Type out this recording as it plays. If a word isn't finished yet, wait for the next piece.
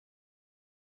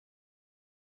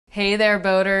Hey there,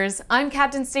 boaters. I'm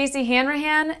Captain Stacy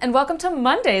Hanrahan, and welcome to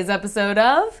Monday's episode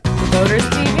of Boaters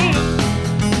TV.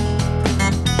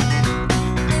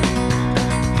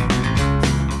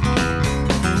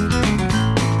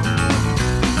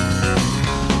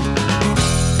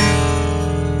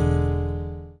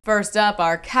 First up,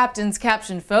 our Captain's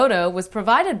Caption photo was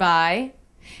provided by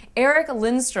Eric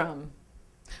Lindstrom.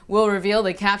 We'll reveal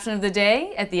the caption of the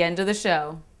day at the end of the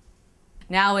show.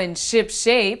 Now in ship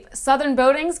shape, Southern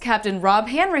Boating's Captain Robb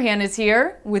Hanrahan is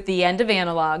here with the end of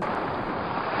analog.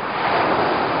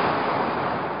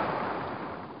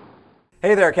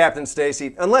 Hey there, Captain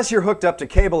Stacy. Unless you're hooked up to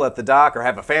cable at the dock or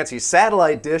have a fancy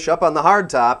satellite dish up on the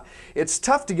hardtop, it's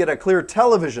tough to get a clear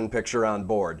television picture on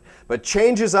board. But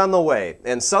change is on the way,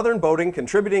 and Southern Boating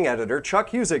contributing editor Chuck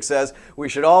Husick says we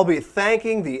should all be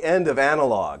thanking the end of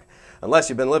analog. Unless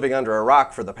you've been living under a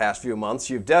rock for the past few months,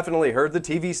 you've definitely heard the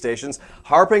TV stations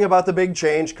harping about the big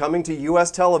change coming to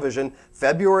U.S. television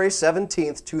February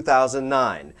 17,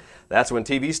 2009. That's when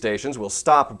TV stations will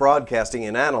stop broadcasting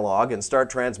in analog and start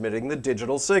transmitting the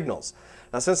digital signals.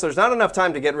 Now, since there's not enough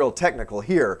time to get real technical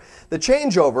here, the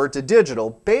changeover to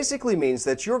digital basically means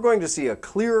that you're going to see a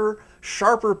clearer,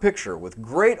 sharper picture with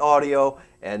great audio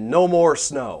and no more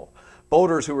snow.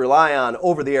 Boaters who rely on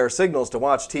over-the-air signals to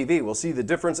watch TV will see the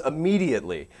difference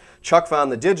immediately. Chuck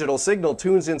found the digital signal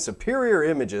tunes in superior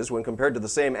images when compared to the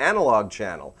same analog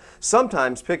channel,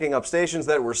 sometimes picking up stations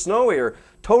that were snowy or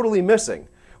totally missing.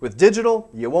 With digital,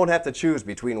 you won't have to choose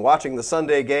between watching the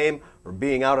Sunday game or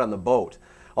being out on the boat.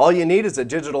 All you need is a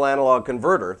digital analog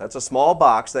converter. That's a small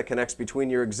box that connects between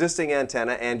your existing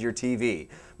antenna and your TV.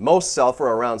 Most sell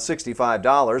for around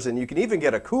 $65, and you can even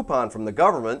get a coupon from the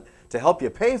government to help you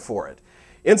pay for it.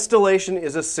 Installation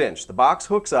is a cinch. The box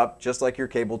hooks up just like your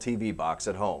cable TV box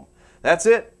at home. That's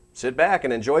it. Sit back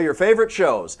and enjoy your favorite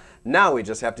shows. Now we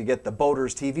just have to get the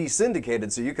Boaters TV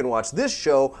syndicated so you can watch this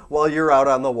show while you're out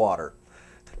on the water.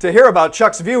 To hear about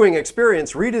Chuck's viewing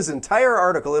experience, read his entire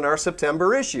article in our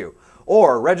September issue,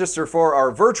 or register for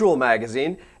our virtual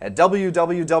magazine at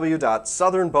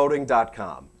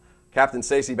www.southernboating.com. Captain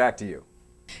Stacy, back to you.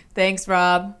 Thanks,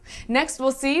 Rob. Next,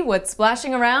 we'll see what's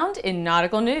splashing around in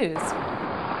nautical news.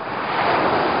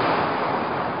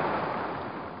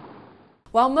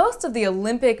 While most of the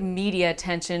Olympic media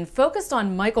attention focused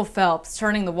on Michael Phelps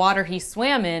turning the water he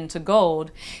swam in to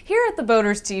gold, here at the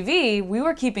Boaters TV, we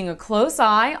were keeping a close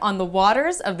eye on the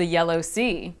waters of the Yellow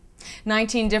Sea.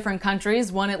 19 different countries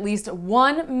won at least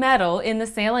one medal in the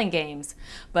sailing games,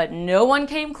 but no one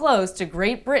came close to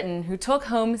Great Britain, who took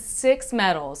home 6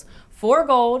 medals, 4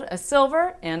 gold, a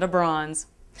silver, and a bronze.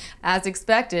 As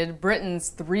expected, Britain's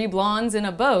 3 blondes in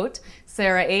a boat,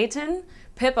 Sarah Ayton,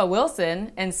 Pippa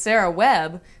Wilson, and Sarah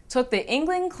Webb, took the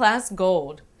England-class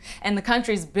gold. And the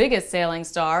country's biggest sailing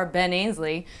star, Ben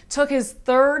Ainsley, took his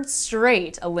 3rd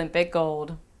straight Olympic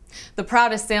gold. The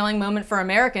proudest sailing moment for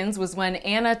Americans was when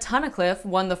Anna Tunnicliffe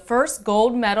won the first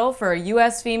gold medal for a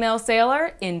U.S. female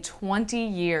sailor in 20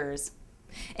 years.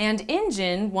 And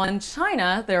Injin won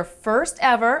China their first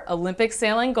ever Olympic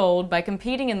sailing gold by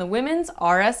competing in the women's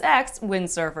RSX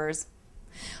windsurfers.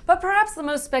 But perhaps the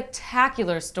most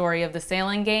spectacular story of the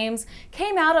sailing games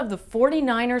came out of the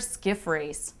 49er skiff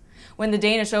race. When the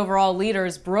Danish overall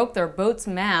leaders broke their boat's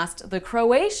mast, the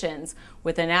Croatians,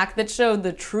 with an act that showed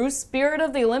the true spirit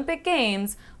of the Olympic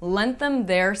Games, lent them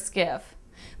their skiff.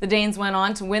 The Danes went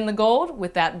on to win the gold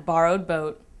with that borrowed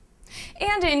boat.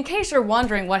 And in case you're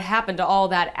wondering what happened to all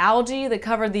that algae that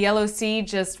covered the Yellow Sea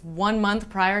just 1 month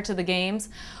prior to the Games,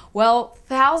 well,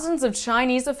 thousands of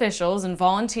Chinese officials and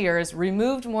volunteers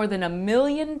removed more than 1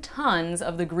 million tons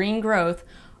of the green growth,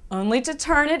 only to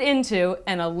turn it into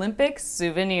an Olympic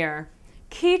souvenir.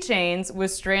 Keychains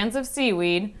with strands of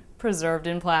seaweed preserved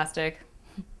in plastic.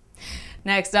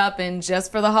 Next up, and just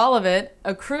for the haul of it,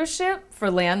 a cruise ship for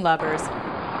landlubbers.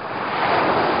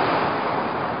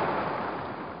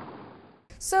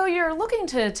 So you're looking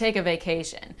to take a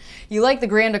vacation. You like the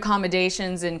grand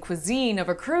accommodations and cuisine of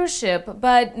a cruise ship,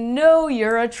 but know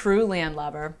you're a true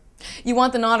landlubber. You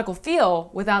want the nautical feel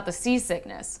without the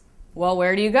seasickness. Well,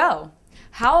 where do you go?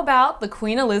 How about the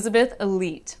Queen Elizabeth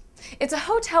Elite? It's a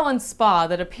hotel and spa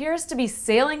that appears to be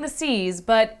sailing the seas,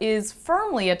 but is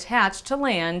firmly attached to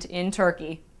land in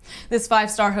Turkey. This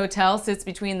 5-star hotel sits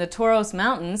between the Taurus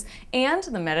Mountains and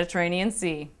the Mediterranean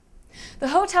Sea. The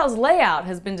hotel's layout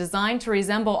has been designed to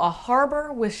resemble a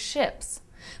harbor with ships.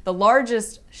 The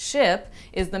largest ship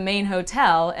is the main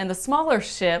hotel, and the smaller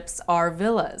ships are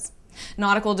villas.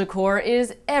 Nautical decor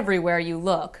is everywhere you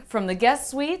look, from the guest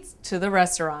suites to the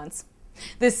restaurants.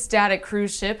 This static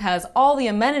cruise ship has all the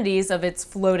amenities of its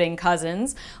floating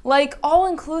cousins, like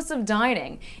all-inclusive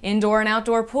dining, indoor and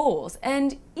outdoor pools,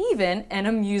 and even an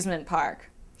amusement park.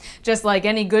 Just like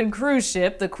any good cruise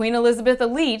ship, the Queen Elizabeth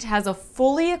Elite has a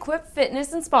fully equipped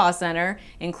fitness and spa center,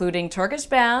 including Turkish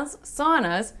baths,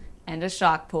 saunas, and a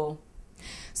shock pool.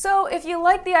 So if you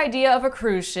like the idea of a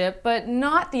cruise ship, but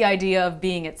not the idea of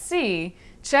being at sea,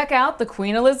 check out the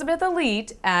Queen Elizabeth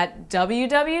Elite at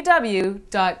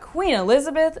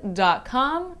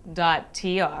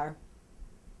www.queenelizabeth.com.tr.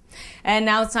 And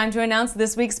now it's time to announce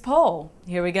this week's poll.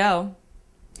 Here we go.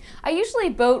 I usually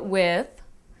boat with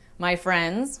my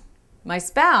friends, my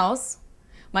spouse,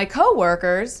 my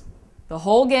co-workers, the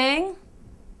whole gang,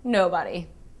 nobody.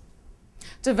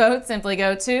 To vote, simply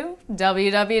go to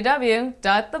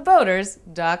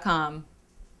www.thevoters.com.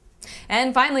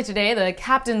 And finally today, the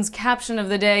captain's caption of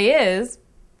the day is,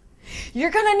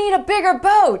 "You're gonna need a bigger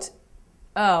boat!"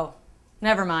 Oh,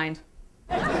 never mind.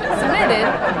 Submitted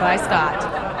by Scott.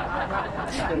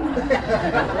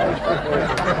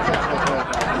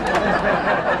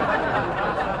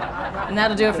 And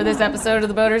that'll do it for this episode of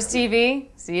the Boaters TV.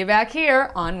 See you back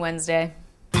here on Wednesday.